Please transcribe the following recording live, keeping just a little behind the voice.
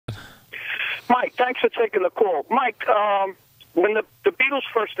Mike, thanks for taking the call. Mike, when the Beatles'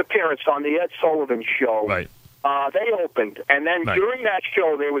 first appearance on the Ed Sullivan Show, right. They opened, and then during that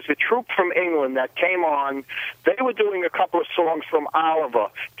show, there was a troupe from England that came on. They were doing a couple of songs from Oliver.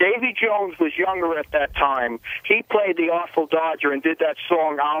 Davy Jones was younger at that time. He played the Awful Dodger and did that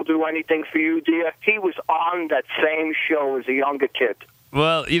song, I'll Do Anything for You, Dear. He was on that same show as a younger kid.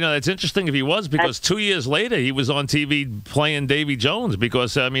 Well, you know, it's interesting if he was, because 2 years later he was on TV playing Davy Jones,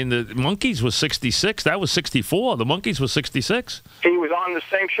 because, I mean, the Monkees was 66. That was 64. The Monkees was 66. He was on the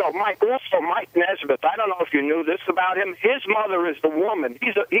same show. Mike, also Mike Nesbitt, I don't know if you knew this about him. His mother is the woman.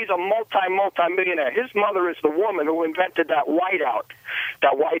 He's a multi-millionaire. His mother is the woman who invented that whiteout,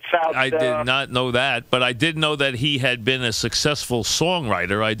 that whites out. I did not know that, but I did know that he had been a successful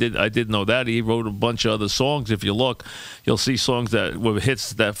songwriter. I did know that. He wrote a bunch of other songs. If you look, you'll see songs that were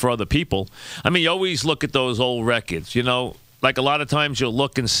hits that for other people. I mean, you always look at those old records, you know. Like a lot of times you'll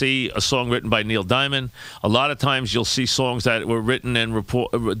look and see a song written by Neil Diamond. A lot of times you'll see songs that were written and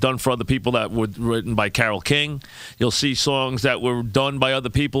done for other people that were written by Carole King. You'll see songs that were done by other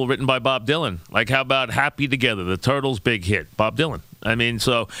people written by Bob Dylan. Like how about Happy Together, the Turtles' big hit, Bob Dylan. I mean,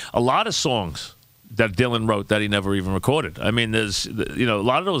 so a lot of songs that Dylan wrote that he never even recorded. I mean, there's, you know, a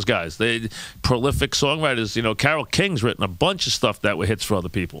lot of those guys, they prolific songwriters. You know, Carole King's written a bunch of stuff that were hits for other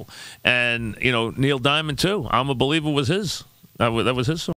people. And, you know, Neil Diamond, too. I'm a Believer was his. That was his song.